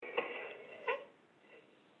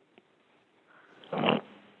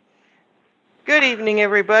Good evening,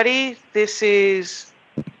 everybody. This is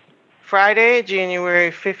Friday, January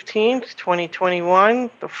 15th, 2021,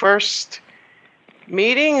 the first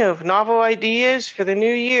meeting of Novel Ideas for the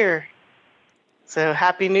new year. So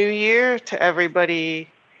Happy New Year to everybody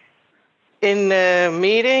in the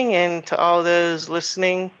meeting and to all those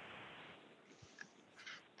listening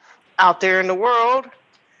out there in the world.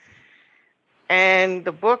 And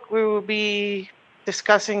the book we will be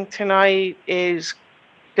discussing tonight is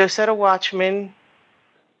Go Set a Watchman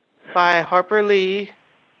by Harper Lee.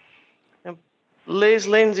 Liz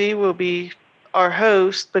Lindsay will be our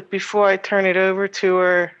host, but before I turn it over to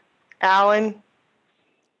her, Alan,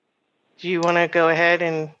 do you want to go ahead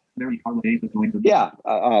and... Yeah,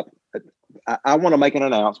 I want to make an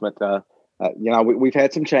announcement. We've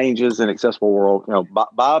had some changes in Accessible World.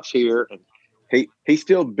 Bob's here, and he's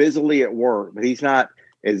still busily at work, but he's not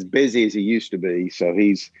as busy as he used to be. So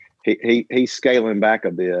he's scaling back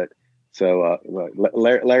a bit. So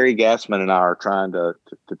Larry Gassman and I are trying to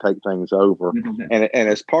take things over, and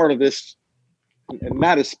as part of this,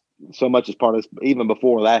 not as so much as part of this, even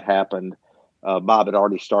before that happened, Bob had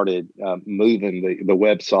already started moving the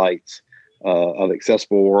websites of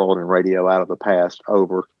Accessible World and Radio Out of the Past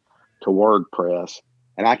over to WordPress.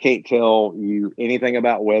 And I can't tell you anything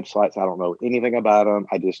about websites. I don't know anything about them.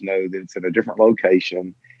 I just know that it's in a different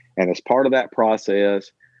location. And as part of that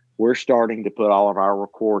process, we're starting to put all of our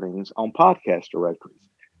recordings on podcast directories.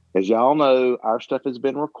 As y'all know, our stuff has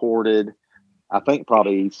been recorded, I think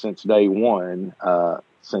probably since day one,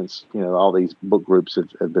 since all these book groups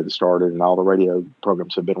have been started and all the radio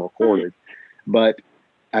programs have been recorded. But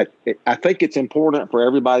I think it's important for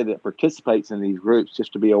everybody that participates in these groups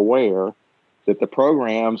just to be aware that the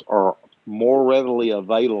programs are more readily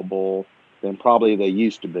available than probably they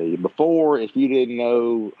used to be. Before, if you didn't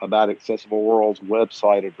know about Accessible World's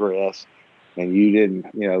website address and you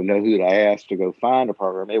didn't know who to ask to go find a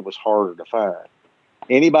program, it was harder to find.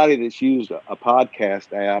 Anybody that's used a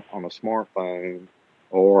podcast app on a smartphone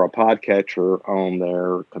or a podcatcher on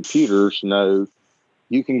their computers know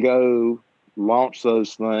you can go launch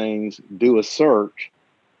those things, do a search,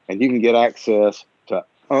 and you can get access to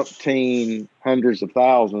umpteen hundreds of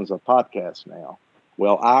thousands of podcasts now.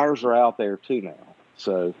 Well, ours are out there too now.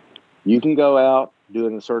 So you can go out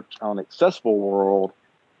doing a search on Accessible World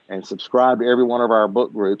and subscribe to every one of our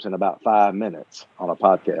book groups in about 5 minutes on a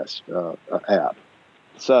podcast app.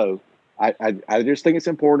 So I just think it's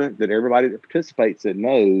important that everybody that participates that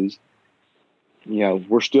knows,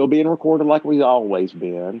 we're still being recorded like we've always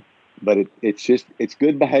been, but it's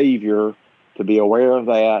good behavior to be aware of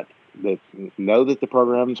that know that the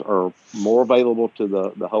programs are more available to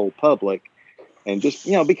the whole public. And just,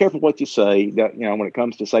 be careful what you say. That, when it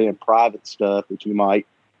comes to saying private stuff that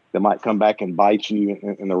might come back and bite you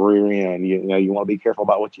in the rear end. You want to be careful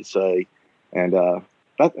about what you say. And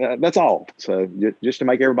that's all. So just to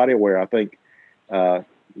make everybody aware, I think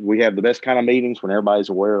we have the best kind of meetings when everybody's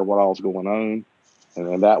aware of what all's going on. And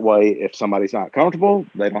then that way, if somebody's not comfortable,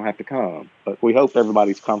 they don't have to come. But we hope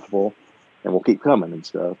everybody's comfortable and we'll keep coming and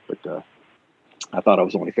stuff. But I thought it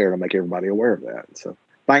was only fair to make everybody aware of that. So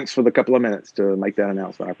thanks for the couple of minutes to make that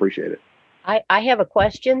announcement. I appreciate it. I have a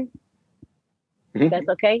question. Mm-hmm. That's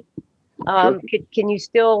okay. Sure. Can you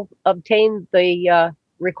still obtain the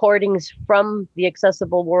recordings from the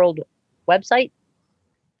Accessible World website?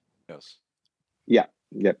 Yes. Yeah.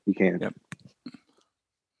 Yep. You can. Yep.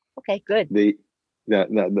 Okay. Good.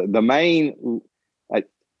 The main.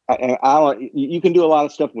 You can do a lot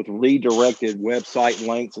of stuff with redirected website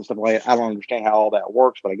links and stuff like that. I don't understand how all that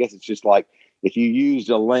works, but I guess it's just like if you use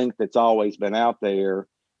a link that's always been out there,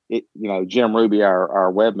 Jim Ruby,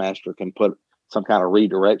 our webmaster, can put some kind of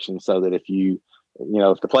redirection so that if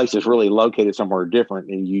if the place is really located somewhere different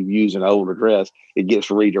and you use an old address, it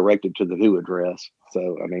gets redirected to the new address.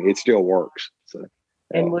 So, it still works. So,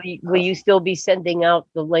 and will you still be sending out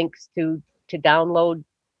the links to download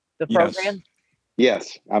the program?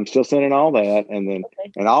 Yes, I'm still sending all that, and then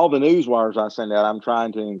and all the news wires I send out, I'm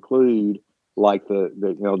trying to include like the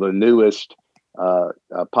newest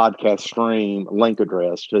podcast stream link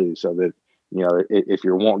address too, so that if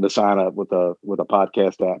you're wanting to sign up with a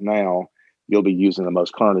podcast app now, you'll be using the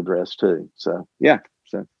most current address too. So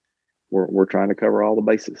so we're trying to cover all the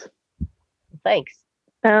bases. Thanks.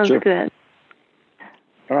 Sounds good.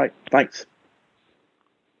 All right, thanks.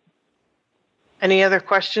 Any other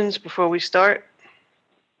questions before we start?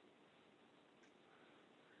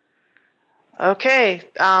 Okay,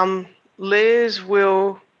 Liz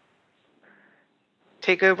will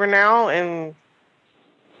take over now, and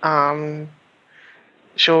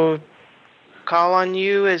she'll call on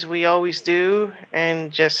you as we always do,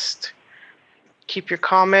 and just keep your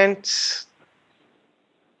comments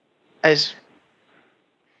as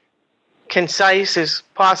concise as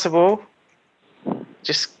possible.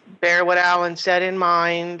 Just bear what Alan said in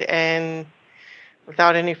mind, and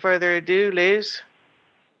without any further ado, Liz.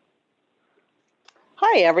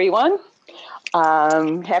 Hi, everyone.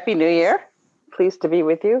 Happy New Year. Pleased to be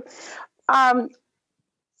with you.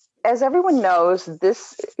 As everyone knows,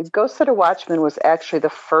 this Ghost Set of Watchmen was actually the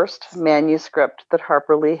first manuscript that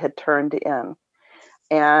Harper Lee had turned in.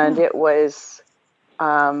 And it was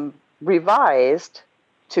revised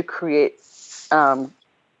to create To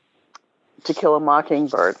Kill a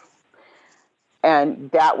Mockingbird. And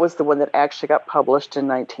that was the one that actually got published in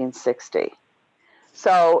 1960.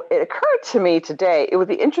 So it occurred to me today, it would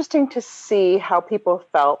be interesting to see how people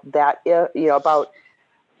felt that, about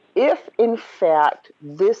if in fact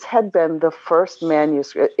this had been the first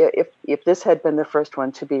manuscript, if this had been the first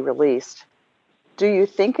one to be released, do you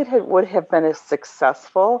think would have been as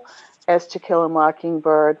successful as To Kill a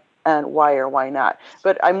Mockingbird, and why or why not?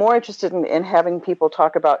 But I'm more interested in having people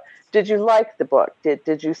talk about, did you like the book?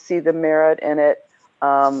 Did you see the merit in it?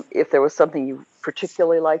 If there was something you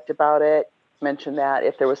particularly liked about it, mention that.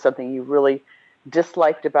 If there was something you really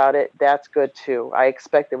disliked about it, that's good too. I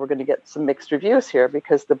expect that we're going to get some mixed reviews here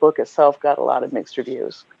because the book itself got a lot of mixed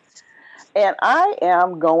reviews. And I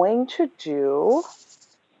am going to do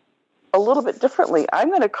a little bit differently. I'm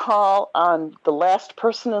going to call on the last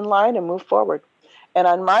person in line and move forward. And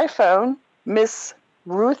on my phone, Miss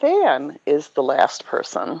Ruth Ann is the last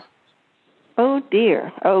person. Oh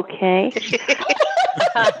dear. Okay.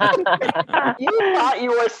 You thought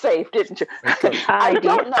you were safe, didn't you? I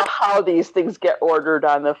don't know how these things get ordered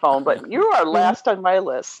on the phone, but you are last on my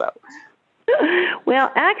list. So, well,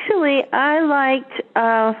 actually, I liked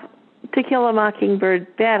To Kill a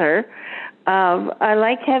Mockingbird better. I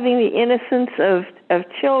liked having the innocence of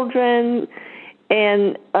children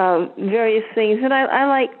and various things, and I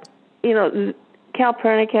liked,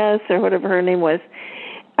 Calpurnicus or whatever her name was.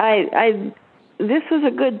 This was a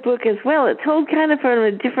good book as well. It told kind of from a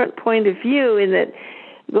different point of view in that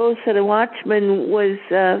Ghost Set of Watchmen was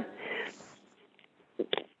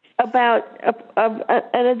about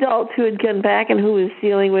an adult who had gone back and who was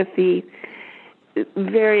dealing with the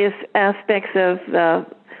various aspects of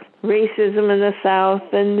racism in the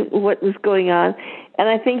South and what was going on. And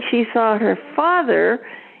I think she saw her father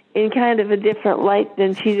in kind of a different light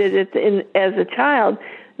than she did as a child.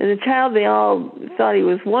 As a child, they all thought he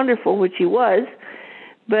was wonderful, which he was.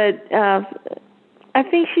 But I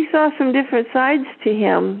think she saw some different sides to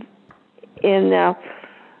him in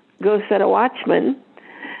Ghost Set of Watchmen.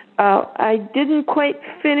 I didn't quite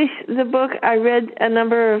finish the book. I read a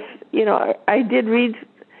number of, I did read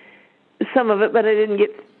some of it, but I didn't get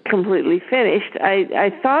completely finished. I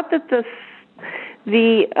thought that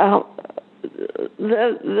the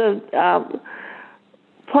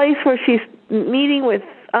place where she's meeting with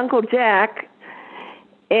Uncle Jack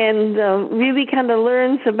and really kind of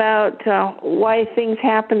learns about why things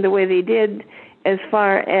happened the way they did, as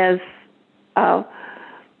far as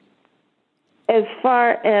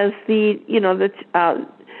the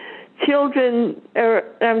children, or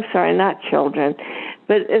I'm sorry, not children,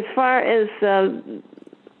 but as far as the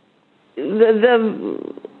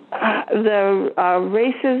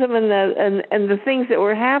racism and the things that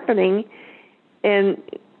were happening, and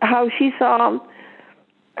how she saw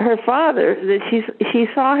her father, that she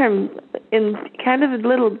saw him in kind of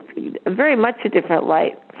very much a different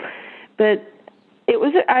light. But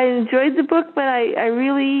I enjoyed the book, but I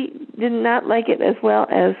really did not like it as well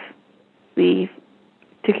as the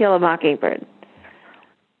To Kill a Mockingbird.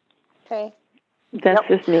 Okay. That's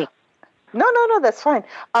just me. No, that's fine.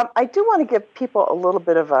 I do want to give people a little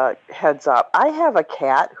bit of a heads up. I have a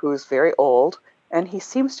cat who's very old, and he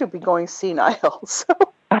seems to be going senile. So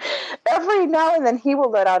every now and then he will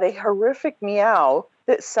let out a horrific meow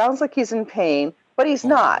that sounds like he's in pain, but he's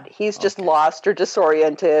not. He's just lost or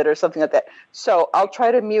disoriented or something like that. So I'll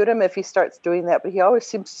try to mute him if he starts doing that, but he always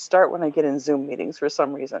seems to start when I get in Zoom meetings for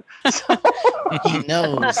some reason. So. He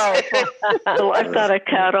knows. Well, I've got a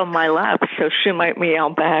cat on my lap, so she might meow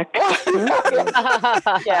back.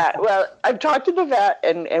 Yeah, well, I've talked to the vet,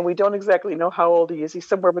 and we don't exactly know how old he is. He's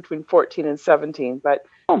somewhere between 14 and 17, but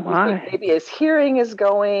maybe his hearing is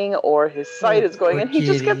going or his sight is going, and he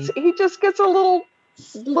just gets a little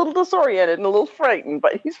disoriented and a little frightened,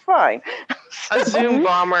 but he's fine. A Zoom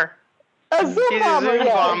bomber. A Zoom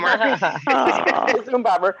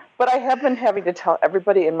bomber. But I have been having to tell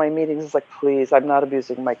everybody in my meetings, please, I'm not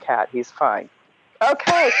abusing my cat. He's fine.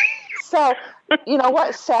 Okay. So, you know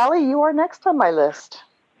what, Sally, you are next on my list.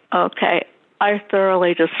 Okay. I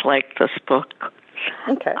thoroughly disliked this book.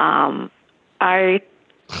 Okay. I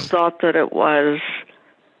thought that it was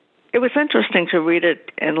it was interesting to read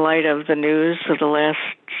it in light of the news of the last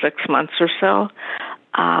 6 months or so.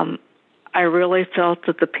 I really felt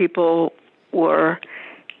that the people were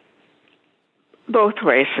both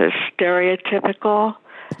races, stereotypical,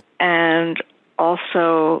 and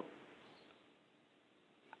also,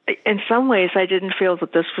 in some ways, I didn't feel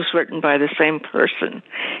that this was written by the same person.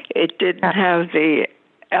 It didn't have the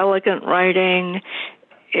elegant writing.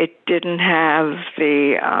 It didn't have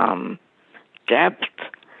the depth,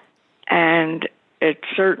 and it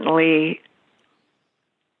certainly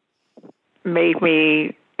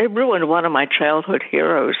it ruined one of my childhood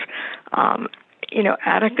heroes,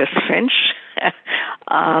 Atticus Finch.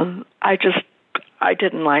 I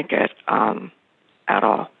didn't like it at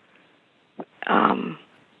all.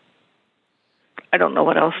 I don't know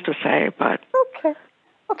what else to say, but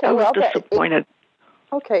Okay. I was disappointed.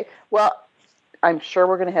 Okay. Well, I'm sure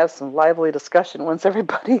we're going to have some lively discussion once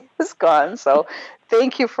everybody is gone. So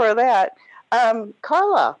thank you for that.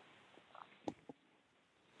 Carla.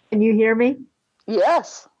 Can you hear me?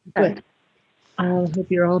 Yes. Good. I hope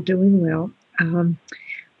you're all doing well.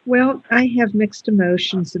 Well, I have mixed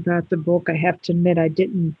emotions about the book. I have to admit I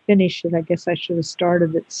didn't finish it. I guess I should have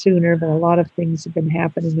started it sooner, but a lot of things have been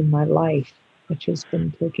happening in my life, which has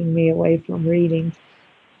been taking me away from reading.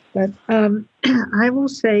 But I will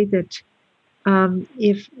say that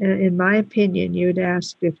if, in my opinion, you'd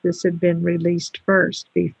asked if this had been released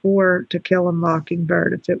first before To Kill a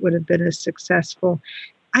Mockingbird, if it would have been as successful,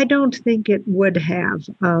 I don't think it would have.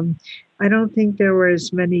 I don't think there were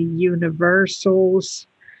as many universals.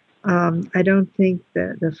 I don't think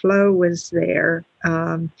the flow was there.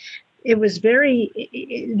 It was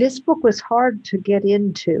this book was hard to get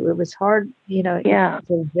into. It was hard, Yeah. It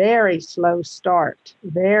was a very slow start.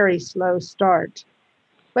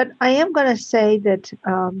 But I am going to say that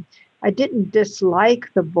I didn't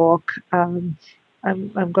dislike the book. I'm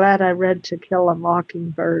glad I read To Kill a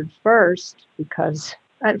Mockingbird first because,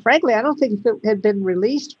 frankly, I don't think if it had been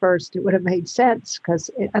released first, it would have made sense because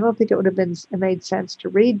I don't think it would have made sense to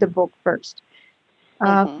read the book first.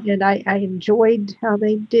 And I enjoyed how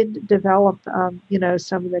they did develop,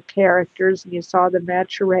 some of the characters, and you saw the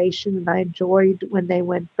maturation. And I enjoyed when they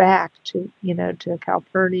went back to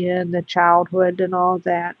Calpurnia and the childhood and all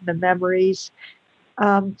that, and the memories.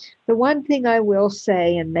 The one thing I will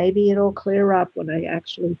say, and maybe it'll clear up when I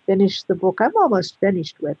actually finish the book, I'm almost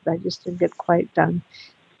finished with it, I just didn't get quite done,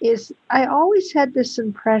 is I always had this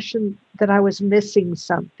impression that I was missing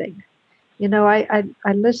something.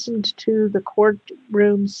 I listened to the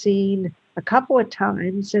courtroom scene a couple of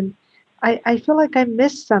times, and I feel like I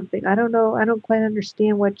missed something. I don't know. I don't quite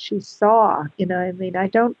understand what she saw. There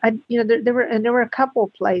were a couple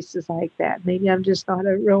of places like that. Maybe I'm just not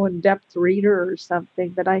a real in-depth reader or something,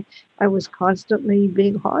 but I was constantly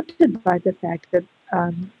being haunted by the fact that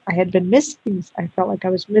I had been missing. I felt like I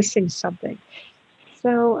was missing something.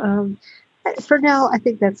 So, for now, I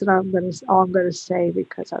think that's all I'm going to say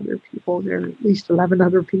because other people, there are at least 11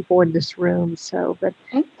 other people in this room. So, but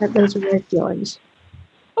those are my feelings.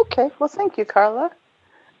 Okay. Well, thank you, Carla.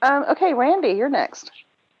 Okay, Randy, you're next.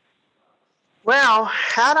 Well,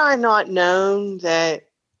 had I not known that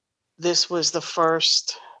this was the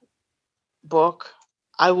first book,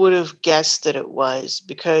 I would have guessed that it was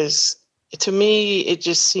because to me, it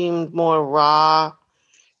just seemed more raw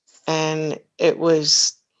and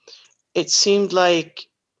it seemed like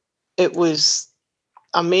it was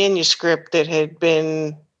a manuscript that had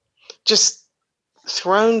been just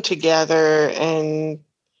thrown together and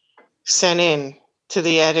sent in to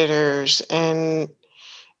the editors. And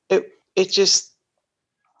it just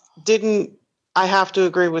didn't, I have to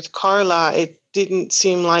agree with Carla, it didn't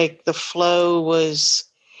seem like the flow was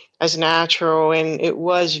as natural and it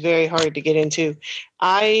was very hard to get into.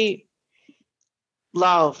 I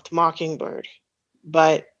loved Mockingbird,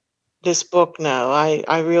 but this book, no,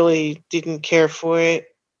 I really didn't care for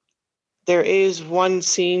it. There is one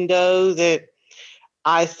scene, though, that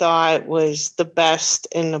I thought was the best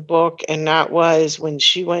in the book, and that was when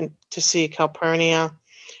she went to see Calpurnia,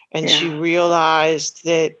 and she realized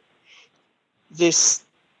that this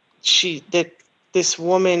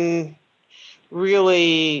woman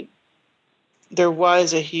really, there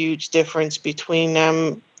was a huge difference between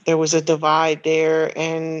them. There was a divide there,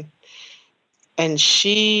 and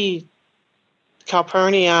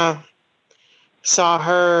Calpurnia saw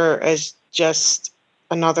her as just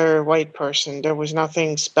another white person. There was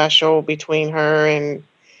nothing special between her and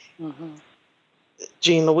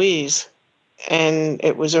Jean Louise. And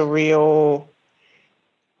it was a real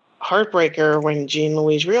heartbreaker when Jean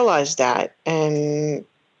Louise realized that. And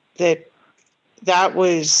that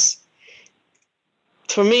was,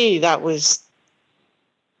 for me, that was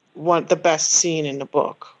the best scene in the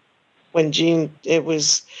book. When Jean, it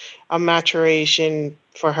was a maturation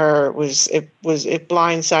for her. It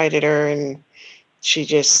blindsided her, and she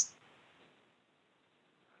just,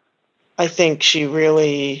 I think she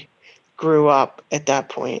really grew up at that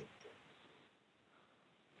point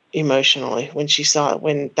emotionally when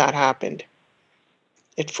that happened.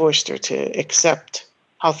 It forced her to accept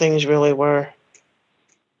how things really were.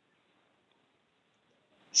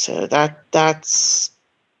 So those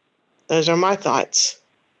are my thoughts.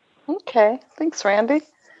 Okay, thanks, Randy.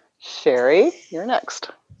 Sherry, you're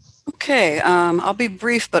next. Okay, I'll be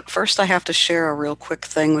brief, but first I have to share a real quick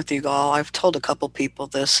thing with you all. I've told a couple people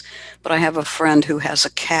this, but I have a friend who has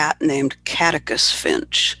a cat named Catticus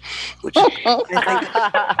Finch, which I think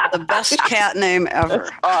is the best cat name ever.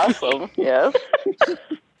 That's awesome, yes.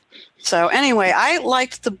 So anyway, I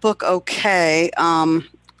liked the book okay.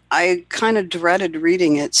 I kind of dreaded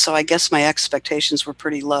reading it, so I guess my expectations were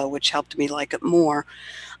pretty low, which helped me like it more.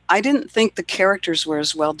 I didn't think the characters were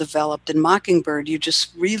as well developed. In Mockingbird, you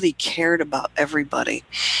just really cared about everybody.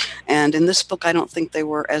 And in this book, I don't think they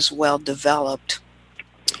were as well developed.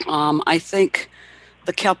 I think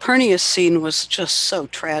the Calpurnia scene was just so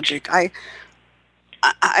tragic. I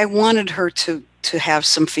wanted her to have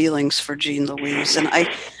some feelings for Jean Louise. And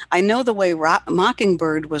I know the way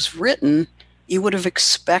Mockingbird was written, you would have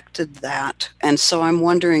expected that. And so I'm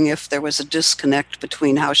wondering if there was a disconnect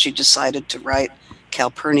between how she decided to write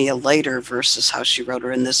Calpurnia later versus how she wrote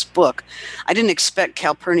her in this book. I didn't expect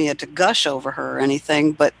Calpurnia to gush over her or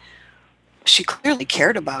anything, but she clearly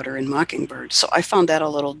cared about her in Mockingbird. So I found that a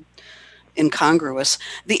little incongruous.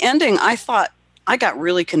 The ending, I got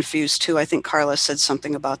really confused too. I think Carla said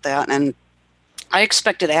something about that. And I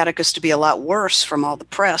expected Atticus to be a lot worse from all the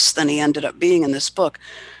press than he ended up being in this book.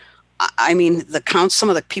 I mean, some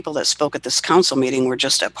of the people that spoke at this council meeting were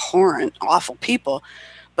just abhorrent, awful people.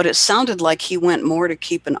 But it sounded like he went more to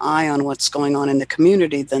keep an eye on what's going on in the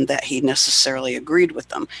community than that he necessarily agreed with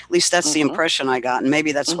them. At least that's the impression I got, and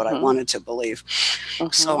maybe that's what I wanted to believe.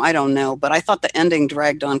 So I don't know, but I thought the ending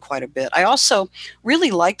dragged on quite a bit. I also really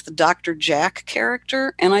liked the Dr. Jack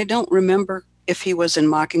character, and I don't remember if he was in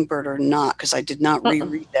Mockingbird or not, because I did not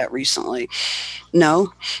reread that recently.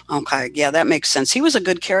 No? Okay, yeah, that makes sense. He was a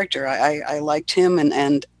good character. I liked him,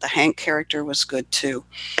 and the Hank character was good too.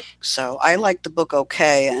 So I liked the book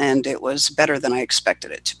okay, and it was better than I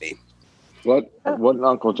expected it to be. What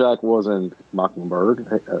Uncle Jack was in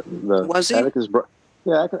Mockingbird? Was he? Atticus'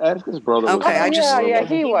 brother. Okay,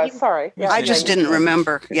 he was. Sorry, yeah, I just didn't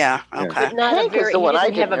remember. Yeah, okay. But not Hank is the one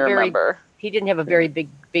I didn't remember. He didn't have a very big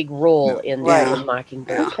role in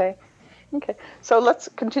Mockingbird. Okay. So let's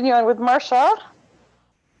continue on with Marsha.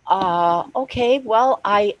 Okay. Well,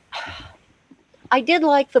 I did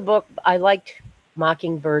like the book. I liked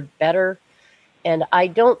Mockingbird better, and I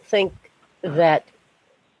don't think that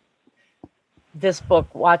this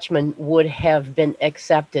book, Watchmen, would have been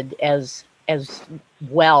accepted as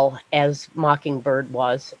well as Mockingbird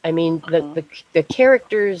was. I mean, the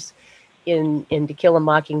characters in To Kill a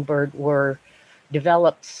Mockingbird were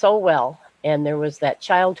developed so well, and there was that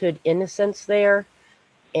childhood innocence there,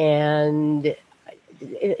 and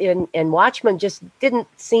Watchmen just didn't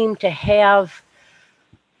seem to have,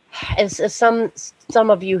 as some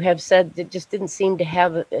of you have said, it just didn't seem to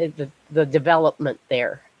have the development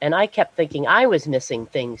there. And I kept thinking I was missing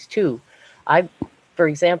things too. For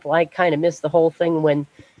example, I kind of missed the whole thing when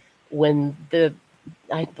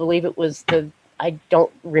I believe it was I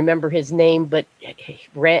don't remember his name, but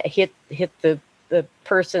hit the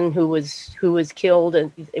person who was killed,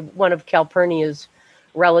 and one of Calpurnia's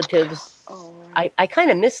relatives. Oh, right. I kind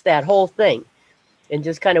of missed that whole thing, and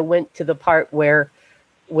just kind of went to the part where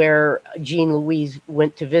Jean Louise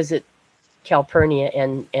went to visit Calpurnia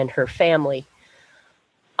and her family.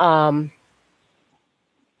 But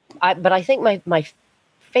I think my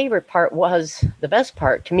favorite part was, the best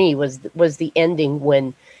part to me was the ending,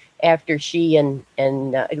 when after she and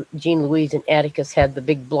Jean Louise and Atticus had the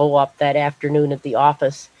big blow up that afternoon at the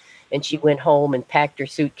office, and she went home and packed her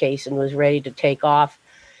suitcase and was ready to take off,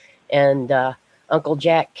 and Uncle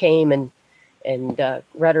Jack came and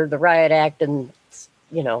read her the riot act and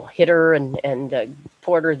hit her and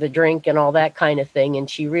poured her the drink and all that kind of thing,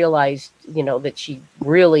 and she realized that she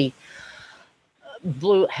really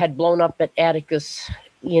had blown up at Atticus,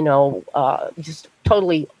 just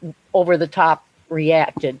totally over the top,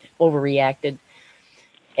 overreacted,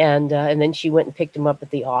 and then she went and picked him up at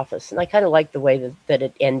the office, and I kind of liked the way that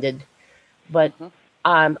it ended. But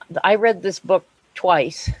I read this book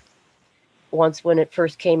twice, once when it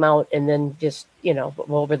first came out, and then just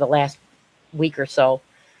over the last week or so,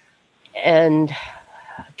 and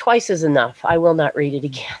twice is enough. I will not read it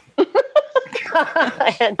again.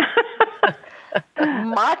 And,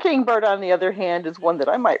 Mockingbird, on the other hand, is one that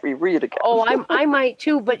I might reread again. I might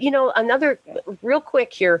too. But another real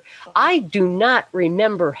quick here. I do not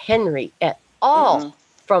remember Henry at all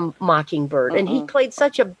from Mockingbird, and he played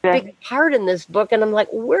such a big part in this book. And I'm like,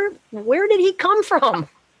 where did he come from?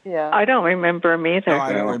 Yeah, I don't remember him either. No,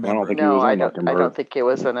 I don't think he was no, in I Mockingbird. don't think he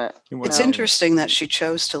was in it. It's interesting that she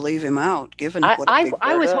chose to leave him out, given what a big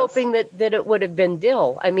I was is. hoping that it would have been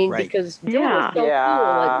Dill. I mean, Right. because Dill Yeah. was so cool.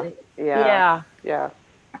 Yeah.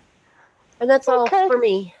 And that's all Okay. for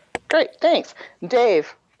me. Great, thanks,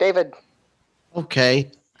 David. Okay.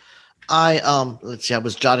 Let's see, I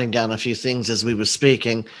was jotting down a few things as we were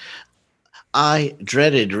speaking. I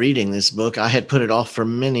dreaded reading this book. I had put it off for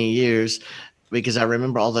many years because I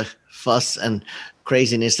remember all the fuss and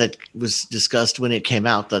craziness that was discussed when it came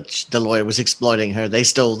out, that the lawyer was exploiting her. They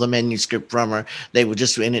stole the manuscript from her. They were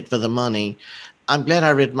just in it for the money. I'm glad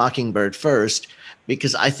I read Mockingbird first,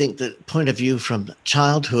 because I think the point of view from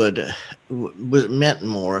childhood meant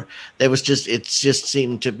more. It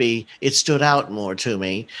stood out more to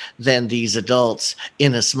me than these adults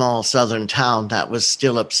in a small southern town that was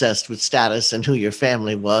still obsessed with status and who your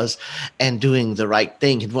family was and doing the right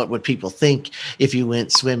thing and what would people think if you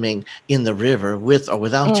went swimming in the river with or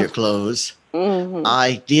without your clothes. Mm-hmm.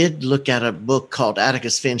 I did look at a book called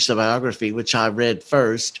Atticus Finch, the biography, which I read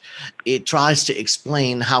first. It tries to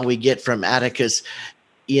explain how we get from Atticus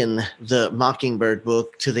in the Mockingbird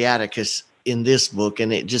book to the Atticus in this book.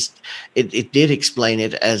 And it did explain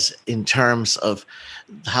it as in terms of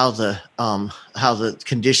how the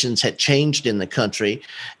conditions had changed in the country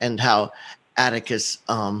and how Atticus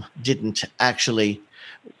didn't actually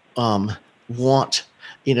want,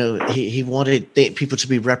 he wanted people to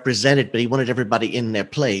be represented, but he wanted everybody in their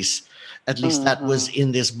place. At least that was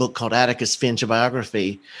in this book called Atticus Finch, a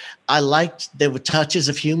biography. There were touches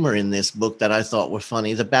of humor in this book that I thought were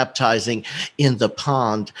funny. The baptizing in the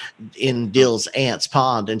pond, in Dill's aunt's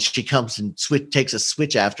pond, and she comes and takes a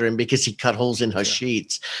switch after him because he cut holes in her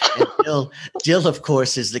sheets. And Dill, of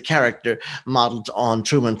course, is the character modeled on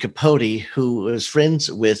Truman Capote, who was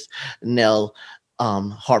friends with Nell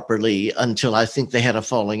Harper Lee until I think they had a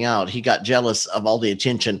falling out. He got jealous of all the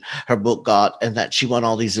attention her book got and that she won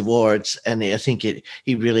all these awards. And I think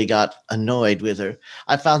he really got annoyed with her.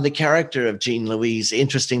 I found the character of Jean Louise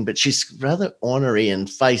interesting, but she's rather ornery and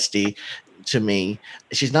feisty to me.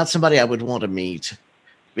 She's not somebody I would want to meet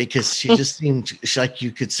because she just seemed like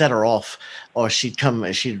you could set her off or she'd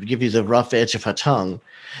give you the rough edge of her tongue.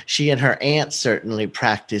 She and her aunt certainly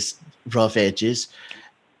practiced rough edges.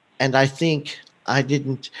 And I think I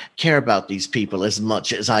didn't care about these people as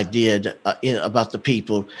much as I did about the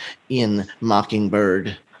people in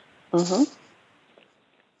Mockingbird. Mm-hmm.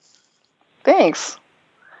 Thanks.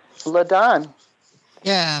 LaDon.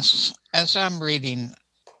 Yes, as I'm reading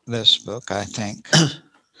this book, I think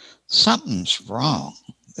something's wrong.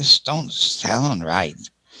 This don't sound right.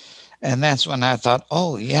 And that's when I thought,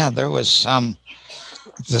 oh, yeah, there was some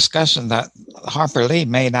discussion that Harper Lee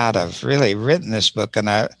may not have really written this book. And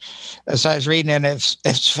as I was reading it,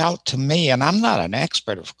 it felt to me, and I'm not an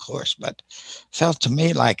expert, of course, but felt to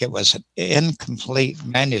me like it was an incomplete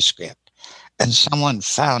manuscript. And someone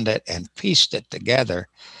found it and pieced it together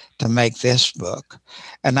to make this book.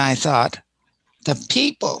 And I thought, the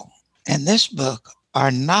people in this book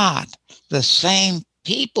are not the same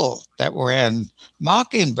people that were in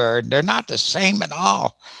Mockingbird. They're not the same at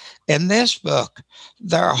all. In this book,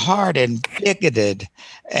 they're hard and bigoted,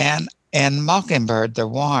 and in Mockingbird, they're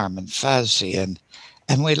warm and fuzzy, and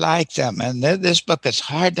we like them. And this book is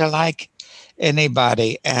hard to like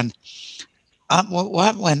anybody. And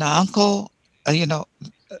when Uncle, Anne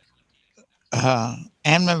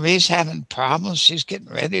Marie's having problems, she's getting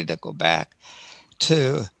ready to go back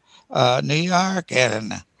to New York,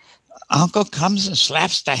 and Uncle comes and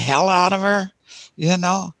slaps the hell out of her,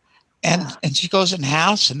 And she goes in the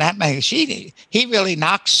house, and that makes he really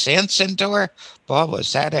knocks sense into her. Boy,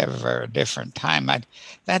 was that ever a different time!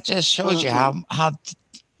 That just shows you how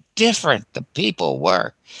different the people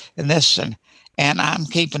were in this. And I'm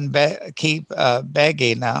keep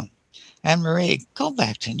begging Anne Marie, go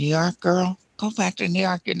back to New York, girl. Go back to New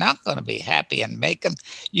York. You're not going to be happy in Macon.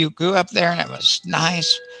 You grew up there, and it was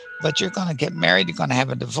nice, but you're going to get married. You're going to have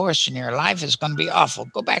a divorce, and your life is going to be awful.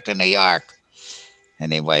 Go back to New York.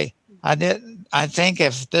 Anyway. I think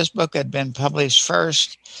if this book had been published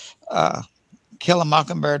first, Kill a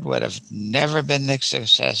Mockingbird would have never been the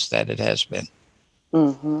success that it has been.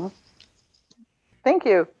 Mm-hmm. Thank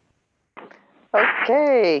you.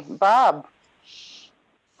 Okay, Bob.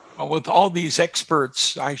 Well, with all these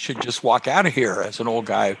experts, I should just walk out of here as an old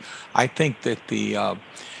guy. I think that the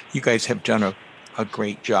you guys have done a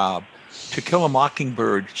great job. To Kill a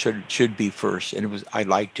Mockingbird should be first, and I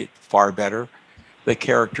liked it far better. The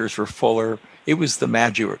characters were fuller. It was the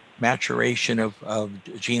maturation of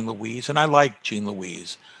Jean Louise, and I like Jean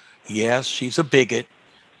Louise. Yes, she's a bigot,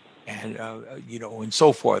 and and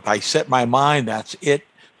so forth. I set my mind, that's it.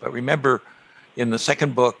 But remember, in the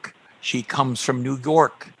second book, she comes from New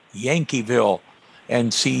York, Yankeeville,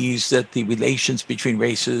 and sees that the relations between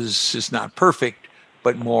races is not perfect,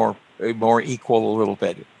 but more equal a little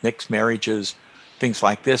bit. Mixed marriages, things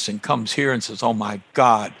like this, and comes here and says, "Oh my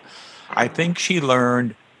God." I think she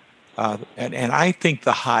learned, and I think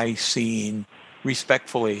the high scene,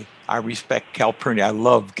 respectfully, I respect Calpurnia. I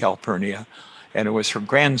love Calpurnia. And it was her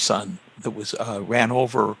grandson that was ran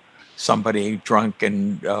over somebody drunk,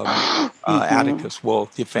 and Atticus will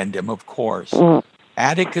defend him, of course.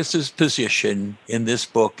 Atticus's position in this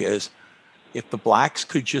book is, if the blacks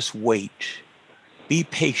could just wait, be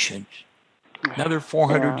patient, another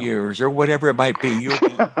 400 years or whatever it might be, you'll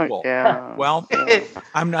be equal. Well,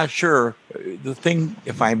 I'm not sure. The thing,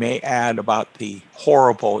 if I may add, about the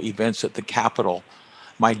horrible events at the Capitol,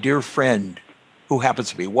 my dear friend, who happens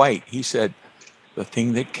to be white, he said, the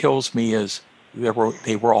thing that kills me is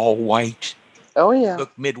they were all white. Oh, yeah.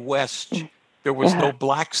 Look, Midwest, there was no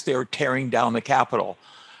blacks there tearing down the Capitol.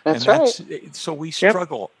 That's right. So we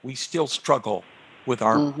struggle. We still struggle with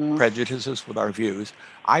our prejudices, with our views.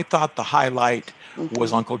 I thought the highlight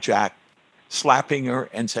was Uncle Jack slapping her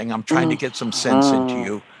and saying, "I'm trying to get some sense into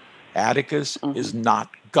you." Atticus is not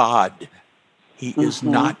God. He is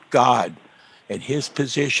not God. And his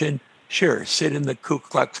position, sure, sit in the Ku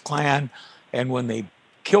Klux Klan, and when they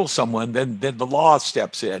kill someone, then the law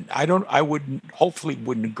steps in. Hopefully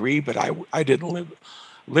wouldn't agree, but I didn't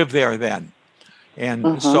live there then.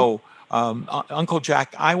 And so, Uncle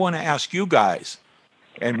Jack, I want to ask you guys,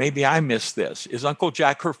 and maybe I missed this, is Uncle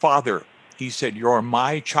Jack her father? He said, "You're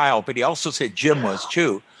my child," but he also said Jim was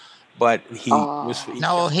too. But he was.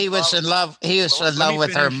 No, he was in love. He was in love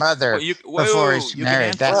with her mother before he's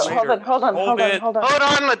married. That's hold on, Hold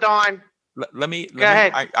on, LaDon. Let me. Go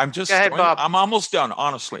ahead. I'm just. Go ahead, Bob. I'm almost done.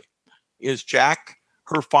 Honestly, is Jack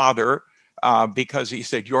her father? Because he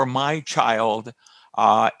said, "You're my child,"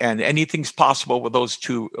 and anything's possible with those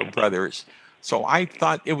two brothers. So I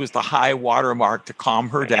thought it was the high watermark to calm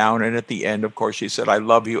her down. And at the end, of course, she said, "I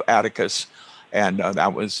love you, Atticus," and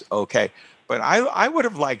that was okay. But I would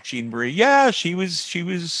have liked Jean Marie. Yeah, she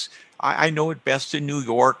was. I know it best in New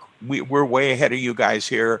York. We're way ahead of you guys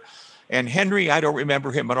here. And Henry, I don't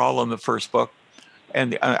remember him at all in the first book.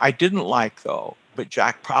 And I didn't like, though, but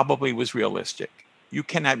Jack probably was realistic. You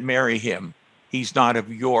cannot marry him. He's not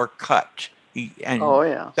of your cut.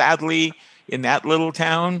 Sadly, in that little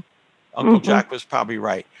town, Uncle Jack was probably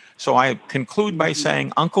right. So I conclude by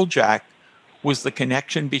saying Uncle Jack was the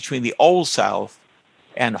connection between the old South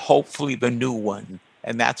and hopefully the new one.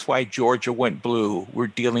 And that's why Georgia went blue. We're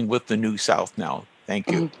dealing with the new South now.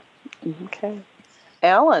 Thank you. Okay.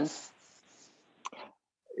 Alan.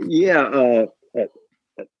 Yeah.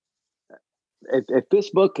 If this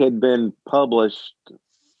book had been published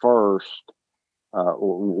first,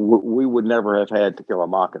 we would never have had To Kill a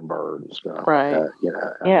Mockingbird and stuff. Right.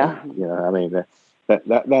 I mean,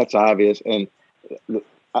 that's obvious. And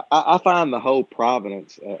I find the whole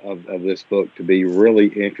provenance of this book to be really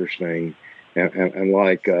interesting. And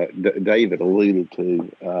like David alluded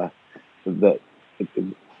to, the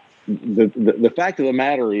fact of the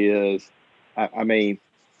matter is,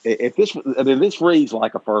 this reads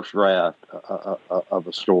like a first draft of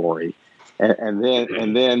a story, and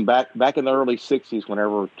then back in the early '60s,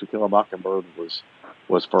 whenever To Kill a Mockingbird was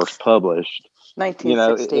first published,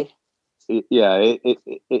 1960.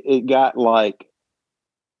 It got like,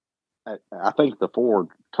 I think the Ford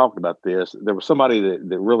talked about this. There was somebody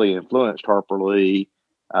that really influenced Harper Lee.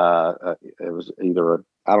 It was either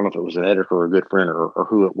I don't know if it was an editor or a good friend or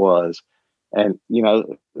who it was. And, they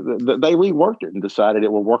reworked it and decided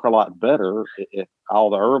it would work a lot better if all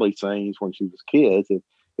the early scenes when she was kids,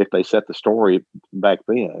 if they set the story back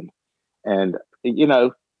then. And,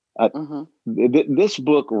 this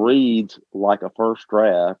book reads like a first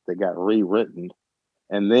draft that got rewritten.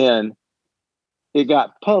 And then it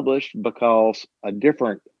got published because a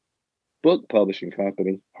different book publishing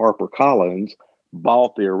company, HarperCollins,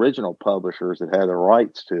 bought the original publishers that had the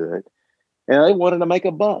rights to it. And they wanted to make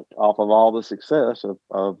a buck off of all the success of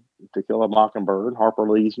To Kill a Mockingbird and Harper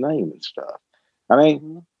Lee's name and stuff. I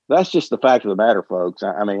mean, that's just the fact of the matter, folks.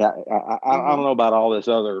 I don't know about all this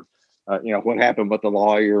other, what happened with the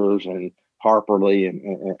lawyers and Harper Lee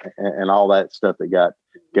and all that stuff that got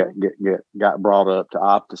brought up to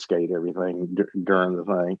obfuscate everything during the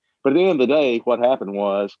thing. But at the end of the day, what happened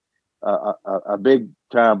was a big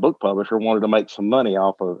time book publisher wanted to make some money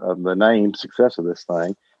off of the name success of this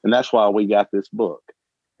thing, and that's why we got this book.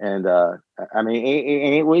 And I mean,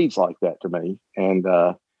 and it reads like that to me. And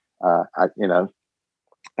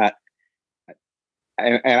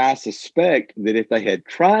I suspect that if they had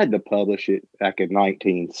tried to publish it back in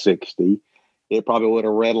 1960, it probably would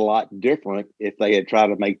have read a lot different if they had tried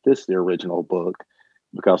to make this the original book,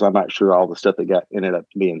 because I'm not sure all the stuff that ended up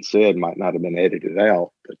being said might not have been edited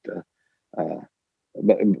out.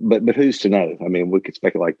 But who's to know? I mean, we could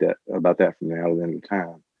speculate about that from now to the end of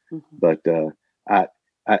time. Mm-hmm. But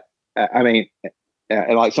I mean,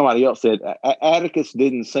 and like somebody else said, Atticus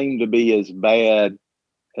didn't seem to be as bad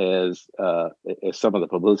as some of the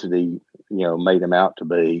publicity, made him out to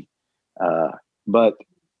be. But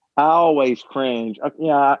I always cringe.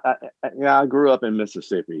 I grew up in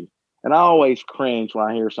Mississippi, and I always cringe when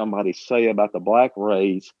I hear somebody say about the black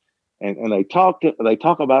race, and they talk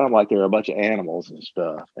about them like they're a bunch of animals and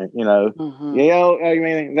stuff. And mm-hmm. I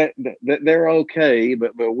mean, they're okay,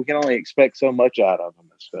 but we can only expect so much out of them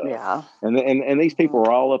and stuff. Yeah. And these people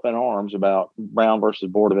were all up in arms about Brown versus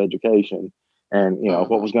Board of Education, and mm-hmm.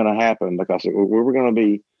 what was going to happen, because we were going to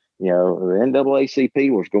be, the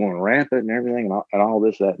NAACP was going rampant and everything, and all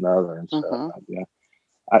this, that, and the other and stuff.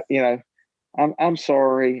 Mm-hmm. I'm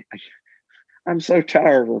sorry. I'm so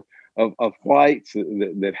tired of whites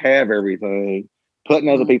that have everything putting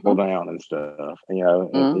other mm-hmm. people down and stuff.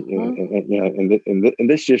 Mm-hmm. And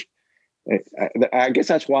this just, I guess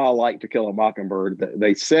that's why I like To Kill a Mockingbird.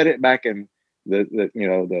 They said it back in the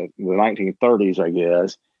 1930s, I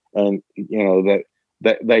guess, and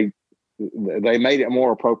that they made it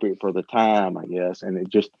more appropriate for the time, I guess, and it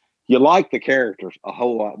just, you like the characters a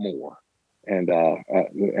whole lot more, and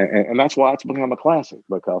that's why it's become a classic,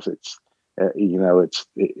 because it's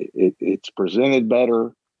it's presented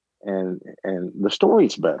better, and the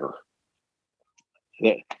story's better.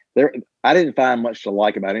 I didn't find much to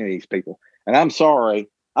like about any of these people, and I'm sorry,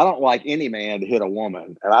 I don't like any man to hit a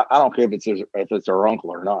woman, and I don't care if it's her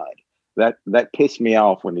uncle or not. That pissed me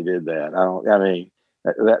off when he did that.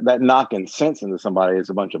 That knocking sense into somebody is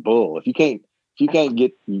a bunch of bull. If you can't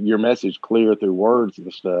get your message clear through words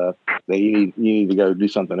and stuff, then you need to go do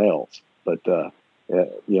something else. But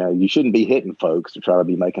you shouldn't be hitting folks to try to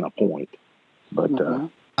be making a point. But mm-hmm.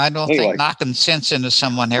 I don't think knocking sense into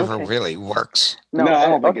someone ever really works. No, I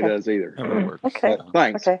don't think it does either. Never works. Okay.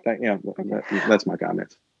 Thanks. Okay. That's my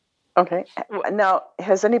comments. Okay. Now,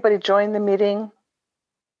 has anybody joined the meeting?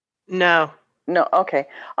 No. Okay.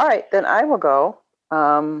 All right. Then I will go.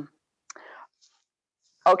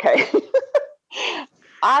 Okay.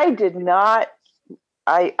 I did not.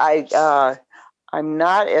 I'm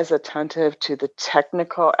not as attentive to the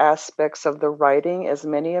technical aspects of the writing as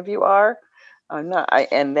many of you are. I'm not.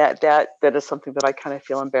 And that is something that I kind of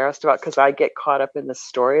feel embarrassed about, because I get caught up in the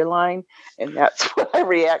storyline, and that's what I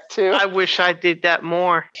react to. I wish I did that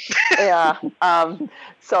more. Yeah.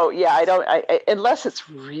 So yeah, I don't. Unless it's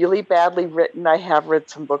really badly written. I have read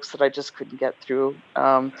some books that I just couldn't get through.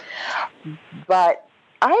 But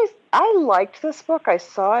I liked this book. I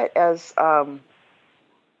saw it as a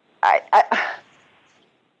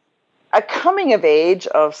coming of age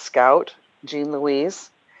of Scout, Jean Louise.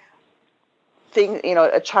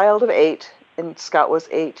 A child of 8, and Scout was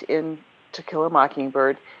 8 in To Kill a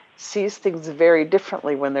Mockingbird, sees things very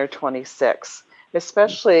differently when they're 26,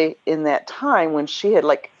 especially in that time when she had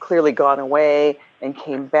clearly gone away and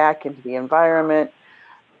came back into the environment.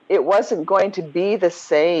 It wasn't going to be the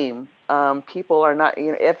same. People are not,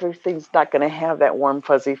 everything's not going to have that warm,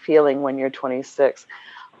 fuzzy feeling when you're 26.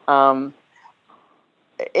 Of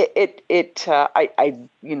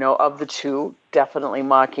the two, definitely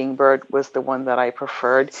Mockingbird was the one that I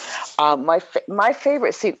preferred. My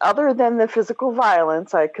favorite scene, other than the physical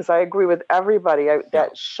violence, because I agree with everybody,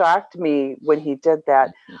 that shocked me when he did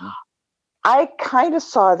that. Mm-hmm. I kind of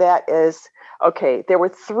saw that as, okay, there were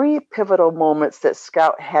 3 pivotal moments that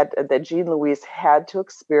Jean Louise had to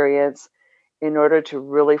experience in order to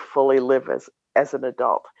really fully live as an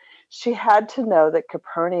adult. She had to know that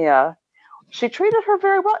Calpurnia, she treated her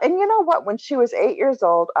very well. And you know what? When she was 8 years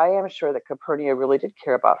old, I am sure that Calpurnia really did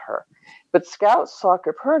care about her. But Scout saw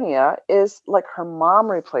Calpurnia as like her mom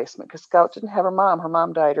replacement, because Scout didn't have her mom. Her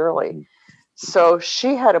mom died early. So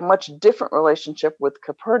she had a much different relationship with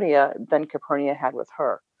Calpurnia than Calpurnia had with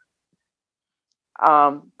her.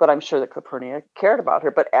 But I'm sure that Calpurnia cared about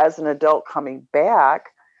her. But as an adult coming back,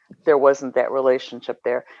 there wasn't that relationship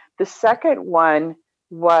there. The second one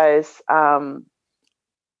was Jean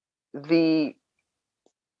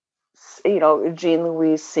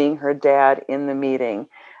Louise seeing her dad in the meeting,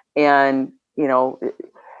 and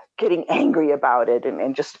getting angry about it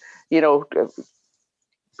and just, you know,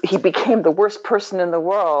 he became the worst person in the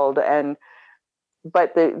world.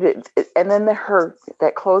 But and then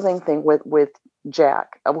that closing thing with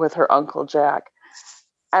Jack, with her uncle Jack.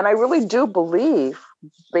 And I really do believe,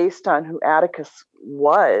 based on who Atticus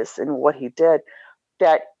was and what he did,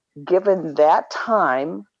 that given that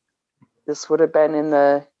time, this would have been in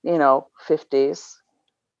the, 50s,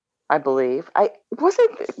 I believe.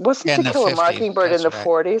 Wasn't In To the Kill a 50s, Mockingbird in the that's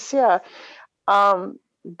right. 40s? Yeah.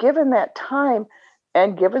 Given that time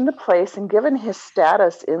and given the place and given his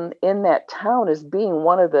status in that town as being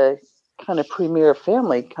one of the kind of premier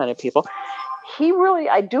family kind of people, he really,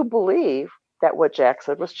 I do believe that what Jack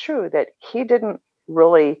said was true, that he didn't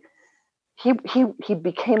really, he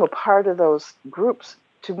became a part of those groups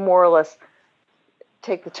to more or less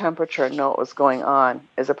take the temperature and know what was going on,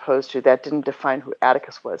 as opposed to that didn't define who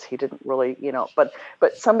Atticus was. He didn't really, but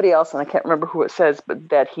somebody else, and I can't remember who it says, but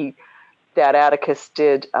that Atticus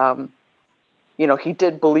did, he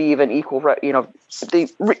did believe in equal,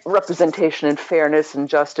 representation and fairness and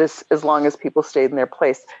justice as long as people stayed in their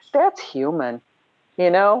place. That's human,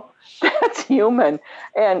 that's human.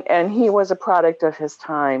 And he was a product of his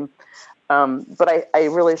time. But I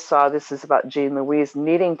really saw this as about Jean Louise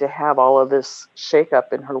needing to have all of this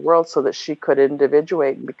shakeup in her world so that she could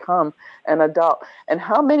individuate and become an adult. And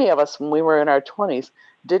how many of us, when we were in our 20s,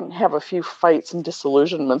 didn't have a few fights and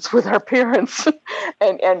disillusionments with our parents,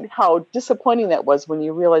 and how disappointing that was when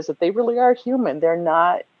you realize that they really are human. They're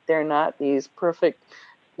not these perfect,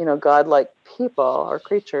 godlike people or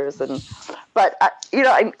creatures. But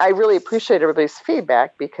I really appreciate everybody's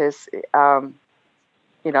feedback because.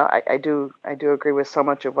 I do agree with so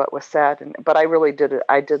much of what was said, but I really did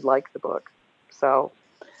like the book. So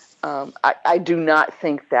I do not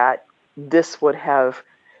think that this would have.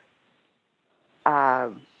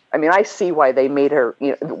 I see why they made her,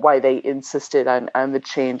 why they insisted on the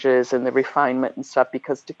changes and the refinement and stuff,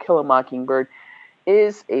 because To Kill a Mockingbird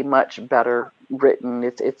is a much better written.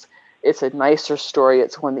 It's a nicer story.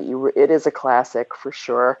 It's one that it is a classic for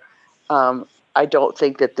sure. I don't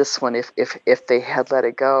think that this one, if they had let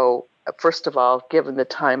it go, first of all, given the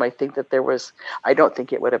time, I think that I don't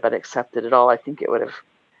think it would have been accepted at all. I think it would have,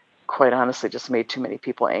 quite honestly, just made too many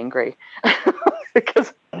people angry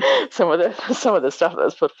because some of the stuff that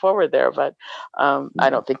was put forward there. But I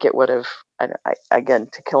don't think it would have. Again,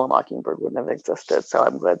 To Kill a Mockingbird wouldn't have existed. So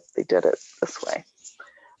I'm glad they did it this way.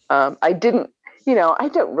 I didn't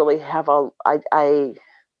really have a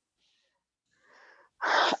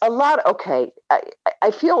lot. Okay, I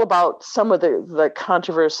feel about some of the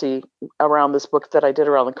controversy around this book that I did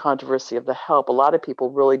around the controversy of The Help. A lot of people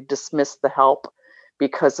really dismissed The Help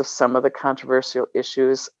because of some of the controversial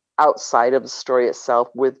issues outside of the story itself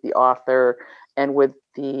with the author and with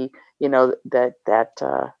the,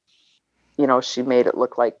 she made it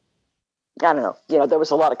look like, I don't know, there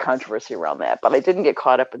was a lot of controversy around that, but I didn't get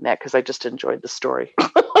caught up in that because I just enjoyed the story.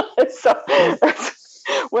 So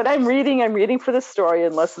when I'm reading for the story,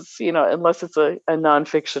 unless it's a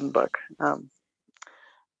nonfiction book.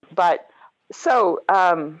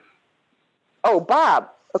 Bob.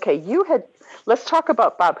 Okay, let's talk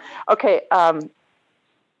about Bob. Okay,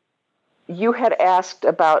 you had asked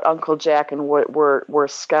about Uncle Jack and what were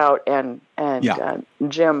Scout and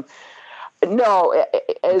Jim. No,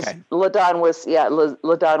 as okay. LaDon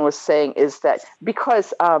was saying, is that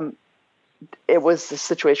because it was a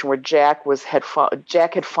situation where Jack had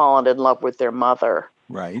fallen in love with their mother.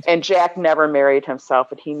 Right. And Jack never married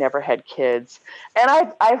himself and he never had kids.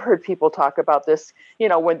 And I've heard people talk about this,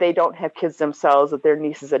 when they don't have kids themselves, that their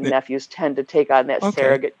nieces and nephews tend to take on that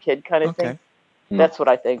surrogate kid kind of thing. That's what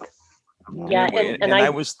I think. Yeah. And I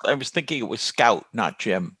was thinking it was Scout, not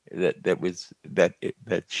Jim,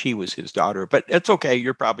 that she was his daughter, but it's okay.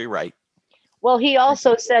 You're probably right. Well, he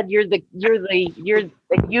also said you and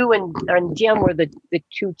Jim were the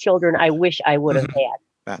two children I wish I would have had.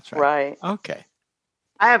 That's right. Right. Okay.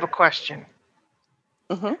 I have a question.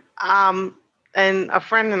 Mm-hmm. And a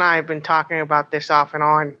friend and I have been talking about this off and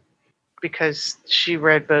on because she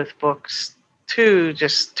read both books too,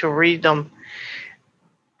 just to read them.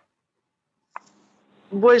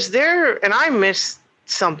 Was there, and I missed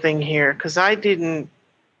something here because I didn't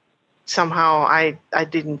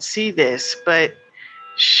see this, but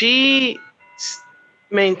she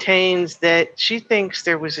maintains that she thinks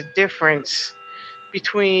there was a difference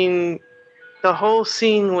between the whole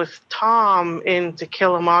scene with Tom in To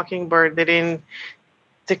Kill a Mockingbird, that in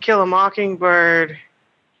To Kill a Mockingbird,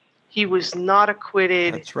 he was not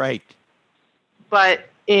acquitted. That's right. But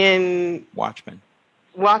in Watchmen,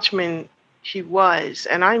 he was,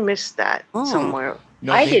 and I missed that somewhere.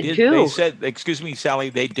 No, I they did too. They said, excuse me, Sally,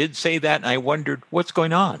 they did say that, and I wondered what's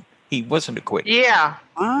going on. He wasn't acquitted. Yeah.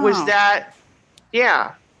 Wow. Was that?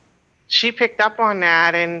 Yeah. She picked up on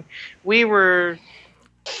that, and we've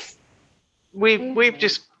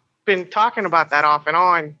just been talking about that off and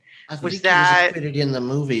on. I think Was he was that? acquitted in the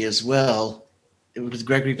movie as well. It was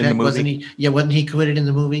Gregory the Peck, wasn't movie? he? Yeah, wasn't he acquitted in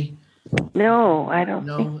the movie? No, I don't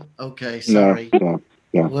think. No. Okay, No, sorry. no,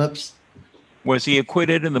 yeah. Whoops. Was he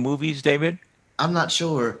acquitted in the movies, David? I'm not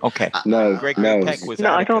sure. Okay. No, Gregory no. Peck was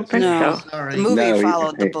No, I don't Atticus. think No. so. The Sorry. movie No, he-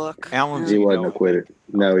 followed the he- book. Alan's He you wasn't know. acquitted.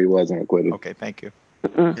 No, he wasn't acquitted. Okay, thank you.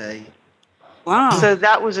 Okay. Wow. So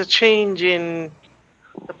that was a change in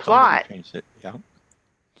the plot. Somebody changed it. Yeah.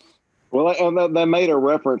 Well, and they made a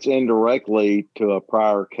reference indirectly to a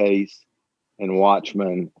prior case in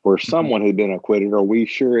Watchmen where someone had been acquitted. Are we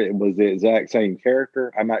sure it was the exact same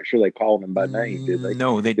character? I'm not sure they called him by name, did they?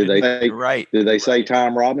 No, they Did didn't. they- You're right. Did they say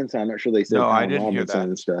Tom Robinson? I'm not sure they said No, Tom I didn't hear Robinson that.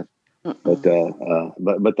 and stuff. But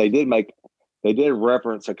they did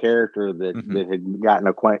reference a character that, Mhm. that had gotten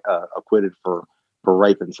acquitted for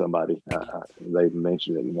raping somebody. They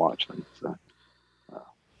mentioned it in Watchmen. So.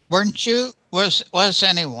 Weren't you? Was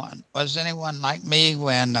anyone like me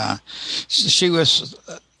when she was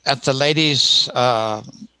at the ladies'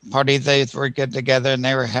 party? They were get together and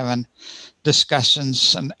they were having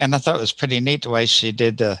discussions, and I thought it was pretty neat the way she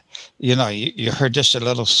did. You heard just a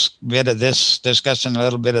little bit of this discussion, a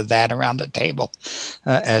little bit of that around the table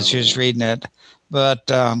as she was reading it.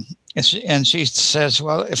 But and she says,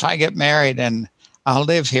 "Well, if I get married and I'll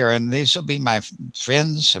live here, and these will be my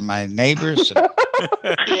friends and my neighbors." And,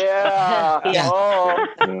 Yeah. Yeah. Oh,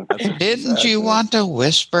 Yeah. didn't you want to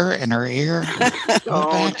whisper in her ear? Go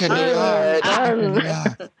Oh, back to New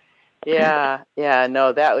York. good. Yeah. yeah.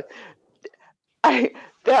 No, that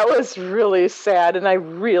was really sad, and I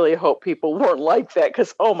really hope people weren't like that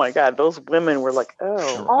because, oh my God, those women were like,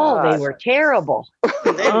 oh, Oh, God. they were terrible.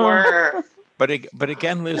 They were. But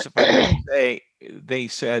again, Liz, if I may say, they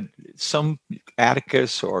said some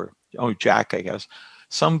Atticus or Jack, I guess,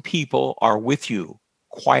 some people are with you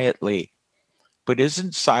quietly, but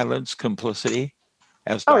isn't silence complicity,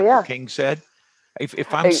 as Oh, Dr. yeah. King said?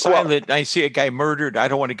 If I'm Hey, well- silent and I see a guy murdered, I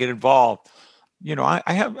don't want to get involved. I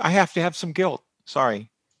have to have some guilt. Sorry.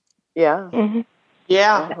 Yeah. Mhm.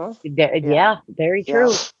 Yeah. Uh-huh. Yeah, very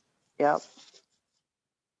true. Yeah.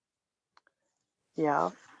 Yeah.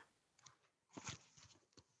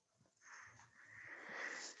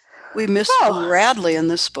 We missed Oh. Boo Radley in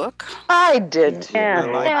this book. I did too. Yeah. I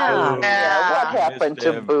like Yeah. Boo. Yeah. What I happened missed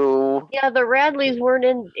to him. Boo? Yeah, the Radleys weren't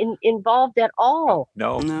involved at all.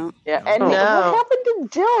 No. No. Yeah. No. And No. what happened to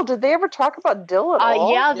Dill? Did they ever talk about Dill at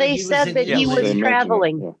all? Yeah, Yeah, they he was said in that he Italy. was They mentioned it,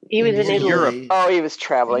 traveling. yeah. He was in Italy. Europe. Oh, he was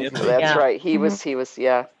traveling. In Italy. That's Yeah. right. He was. Yeah.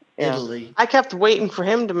 Yeah. Italy. I kept waiting for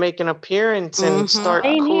him to make an appearance and Mhm. start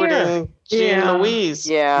Same here. courting Jean Yeah. Louise.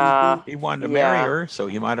 Yeah. He wanted to marry Yeah. her, so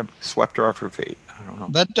he might have swept her off her feet. I don't know.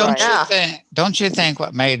 But don't Right. you Yeah. think? Don't you think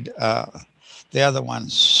what made the other one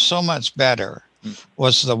so much better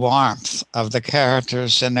was the warmth of the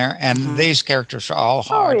characters in there, and Mhm. these characters are all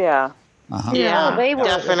Oh hard. yeah. Uh-huh. Yeah, Oh, they were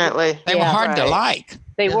definitely. They were Yeah. hard to Right. like.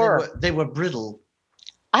 They Yeah, were. They were brittle.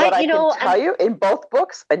 But I you can know, tell you, in both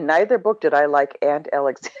books, in neither book did I like Aunt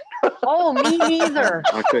Alexandra. oh, me neither.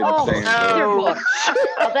 I couldn't Oh, stand neither her. book.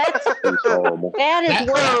 Oh, It was horrible. that is That-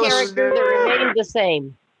 one Oh, character that no. remained the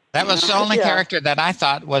same. That was the only Yeah. character that I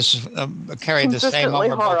thought was carried the same Consistently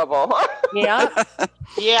over both. horrible. Yeah.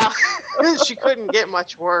 Yeah. She couldn't get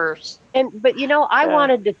much worse. But I Yeah.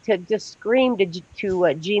 wanted to just scream to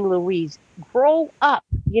Jean Louise, grow up.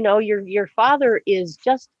 Your father is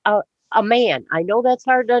just a man. I know that's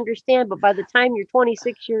hard to understand, but by the time you're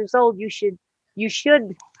 26 years old, you should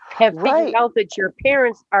have figured Right. out that your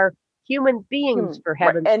parents are human beings, for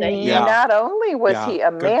heaven's And sake. Yeah. not only was Yeah, he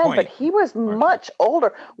a good man, point. but he was much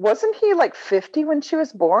older. Wasn't he like 50 when she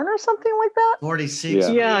was born or something like that? 46.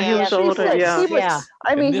 Yeah. Yeah, he Yeah, was she older. said Yeah. he was- Yeah.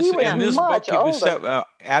 I mean, he was in this much book, older.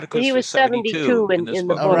 Atticus He was 72 in this the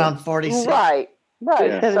book. book. Around 46. Right.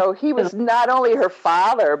 Yeah. So he was not only her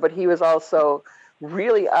father, but he was also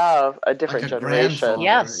really of a different Like a generation. grandfather.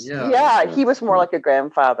 Yes. Yeah, he was more like a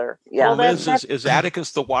grandfather. Yeah. Well, Liz, that's- is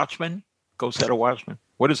Atticus the Watchman? Go set a watchman.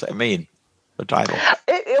 What does that mean? The title.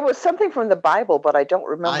 It was something from the Bible, but I don't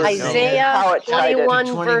remember Isaiah how it tied it. 21,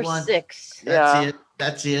 21. verse 6. That's Yeah. it.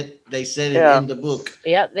 That's it. They said it Yeah. in the book.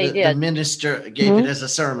 Yeah, they The did. minister gave it as a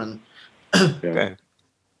sermon. Okay.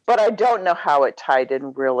 But I don't know how it tied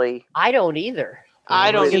in really. I don't either.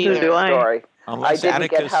 I don't with the Neither either. do I. story. I Unless didn't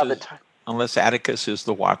get Atticus how the is, unless Atticus is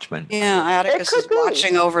the Watchman. Yeah, Atticus could is be.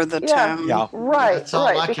 watching over the Yeah. town. Yeah. right, That's all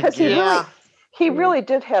I right, can because get. Yeah. he really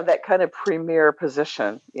did have that kind of premier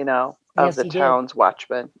position, Yes, the he did. town's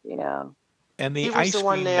watchman. Yeah. And the He was ice the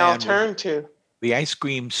one cream they all man was- turned to. the ice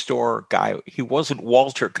cream store guy, he wasn't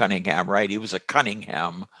Walter Cunningham, right? He was a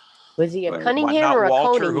Cunningham. Was he a But Cunningham not or a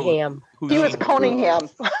Walter, Coningham? He was Coningham.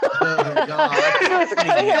 Oh, God. He was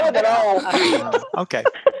Cunningham with an O. Okay.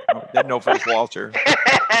 Didn't know if it was Walter.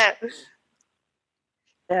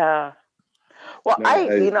 Yeah. Well, No, I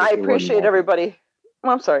it wasn't appreciate Walter. everybody. Oh,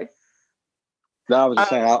 I'm sorry. No, I was just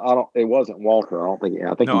saying, I don't. It wasn't Walter. I think No, he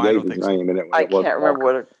I gave don't his think so. name, and it I wasn't can't remember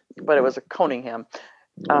Walter. but it was a Coningham.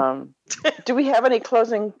 Yeah. Do we have any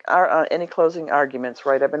closing arguments?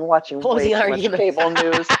 Right, I've been watching Closing way too much arguments. cable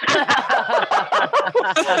news.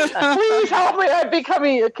 Please help me! I'm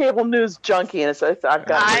becoming a cable news junkie, and I've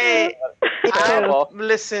got. Terrible.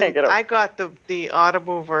 Listen, Can't get over- I got the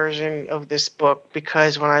Audible version of this book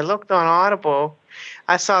because when I looked on Audible,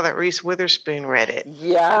 I saw that Reese Witherspoon read it.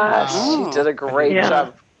 Yes, Oh. she did a great Yeah.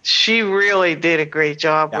 job. She really did a great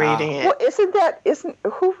job Yeah. reading it. Well, isn't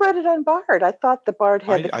who read it on Bard? I thought the Bard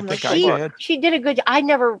had the I think commercial I book. did. She did a good. I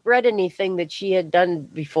never read anything that she had done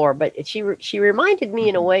before, but she reminded me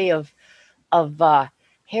in a way of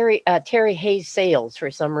Terry Hayes Sales for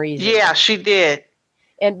some reason. Yeah, she did.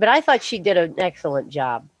 But I thought she did an excellent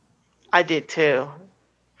job. I did too.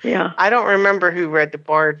 Yeah. I don't remember who read the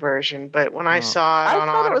Bard version, but when I Oh. saw it I on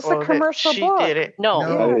thought it was Audible, the commercial that she book. did it. No,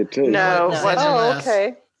 I did too. No, it it was wasn't. Oh, NLS.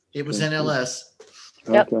 okay. It was NLS.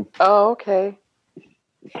 Yep. Okay. Oh, okay.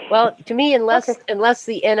 well, to me, unless Okay.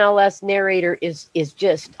 the NLS narrator is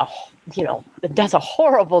just does a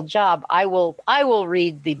horrible job, I will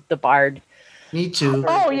read the Bard. Me too.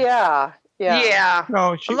 Oh, yeah. Yeah. Yeah.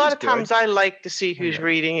 No, A lot of times I like to see who's Yeah.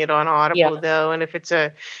 reading it on Audible, Yeah. though, and if it's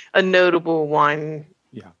a notable one,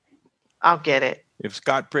 Yeah. I'll get it. If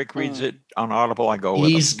Scott Brick reads it on Audible, I go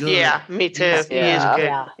with He's him. good. Yeah, me too. He's- He is Yeah. good.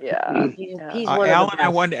 Yeah, Yeah. he's Yeah. one Alan, of the I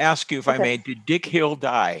best. wanted to ask you, if I Okay. may, did Dick Hill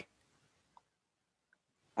die?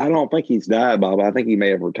 I don't think he's died, Bob. I think he may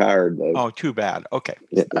have retired though. Oh, too bad. Okay.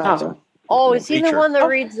 Yeah. Oh. Oh, is he the Reacher. one that Oh.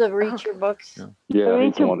 reads the Reacher books? Yeah. Yeah,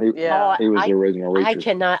 he's the one. He, Yeah. he was I- the original Reacher. I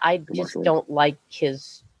cannot. I just commercial. don't like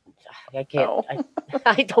his. I can't. Oh.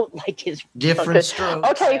 I don't like his. Different Okay.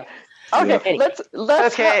 strokes. Okay. Yeah. Okay.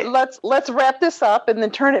 Let's wrap this up and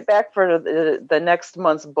then turn it back for the next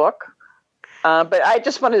month's book. But I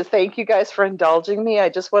just wanted to thank you guys for indulging me. I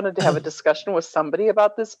just wanted to have a discussion with somebody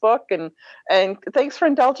about this book, and thanks for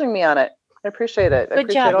indulging me on it. I appreciate it. I Good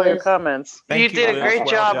appreciate job, all your Liz. comments. You did a Liz. great Well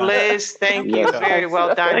job, done. Liz. Thank you. Yeah. Very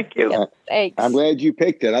well done. Thank you. Thanks. I'm glad you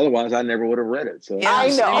picked it. Otherwise, I never would have read it. So Yeah. I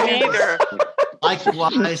know. Me neither.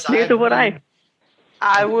 Likewise, Neither would I.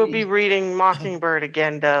 I will be reading Mockingbird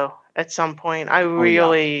again, though, at some point. I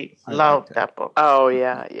really I like loved that. that book. Oh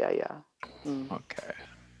yeah. Mm. Okay.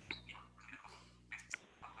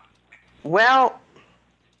 Well,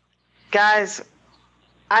 guys,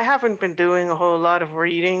 I haven't been doing a whole lot of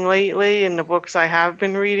reading lately, and the books I have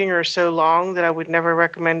been reading are so long that I would never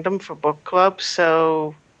recommend them for book clubs.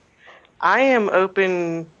 So I am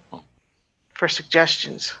open for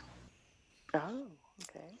suggestions. Oh,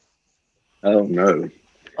 okay. oh no.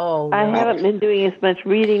 Oh, I no. haven't been doing as much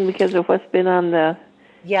reading because of what's been on the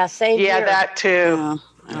Yeah, same Yeah, here. that too.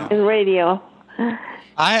 Yeah. in radio.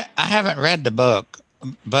 I haven't read the book,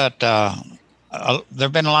 but there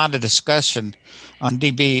have been a lot of discussion on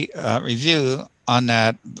DB Review on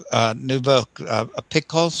that new book,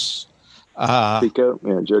 Pickles. Pico,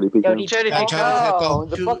 yeah, Jody Pico. Jody Jody Yeah, Picoult. Jody Oh, Pickle.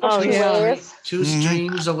 the book of Oh, two yeah. ways. Two Mhm.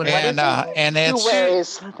 streams or whatever. And Two it's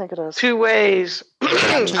ways. I think it is. Two ways. Two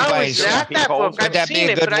I ways, was yeah. at that book. Would I've that be seen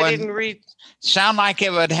a it, good but I one? didn't read. sound like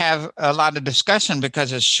it would have a lot of discussion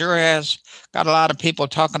because it sure has got a lot of people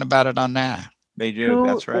talking about it on that. They do. Two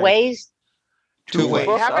That's right. ways. Two ways.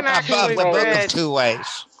 I haven't Above actually the book read. of two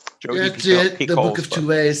ways. Jody That's Picoult- it. The book Picoult's of two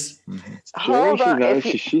ways. Mhm. Sherry, Hold she on. knows. If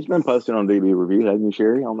you, She's been posting on DB Review, hasn't you,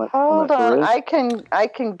 Sherry? On that. hold that on. thread? I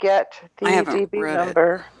can get the I haven't DB read it.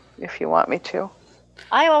 number if you want me to.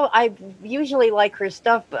 I usually like her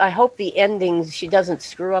stuff, but I hope the endings. She doesn't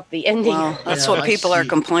screw up the ending. Well, that's Yeah, what like people are she-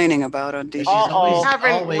 complaining about on She's DB. always, I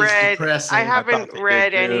haven't always read. depressing. I haven't thought they read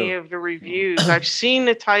did, any too. of the reviews. I've seen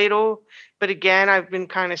the title, but again, I've been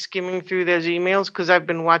kind of skimming through those emails because I've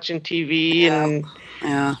been watching TV and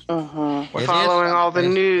Yeah. Mm-hmm. It is following on- all the it-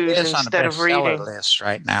 news it is on the instead of bestseller reading. list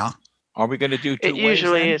right now. Are we going to do two It ways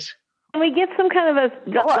usually then? is. Can we get some kind of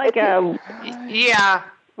like a Yeah,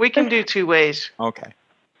 we can do two ways. Okay.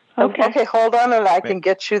 Okay, hold on, and I can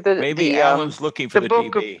get you the. Maybe the, Alan's looking for the the,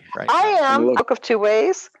 book of- DB. Right. I am Look. Book of Two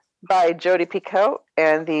Ways by Jody Picoult,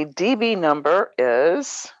 and the DB number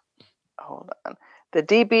is. Hold on. The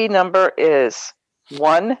DB number is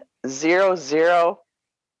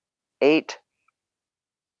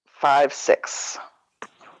 100856.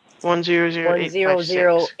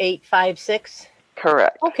 100856. 100856.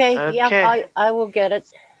 Correct. Okay, Okay. yeah, I will get it.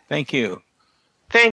 Thank you.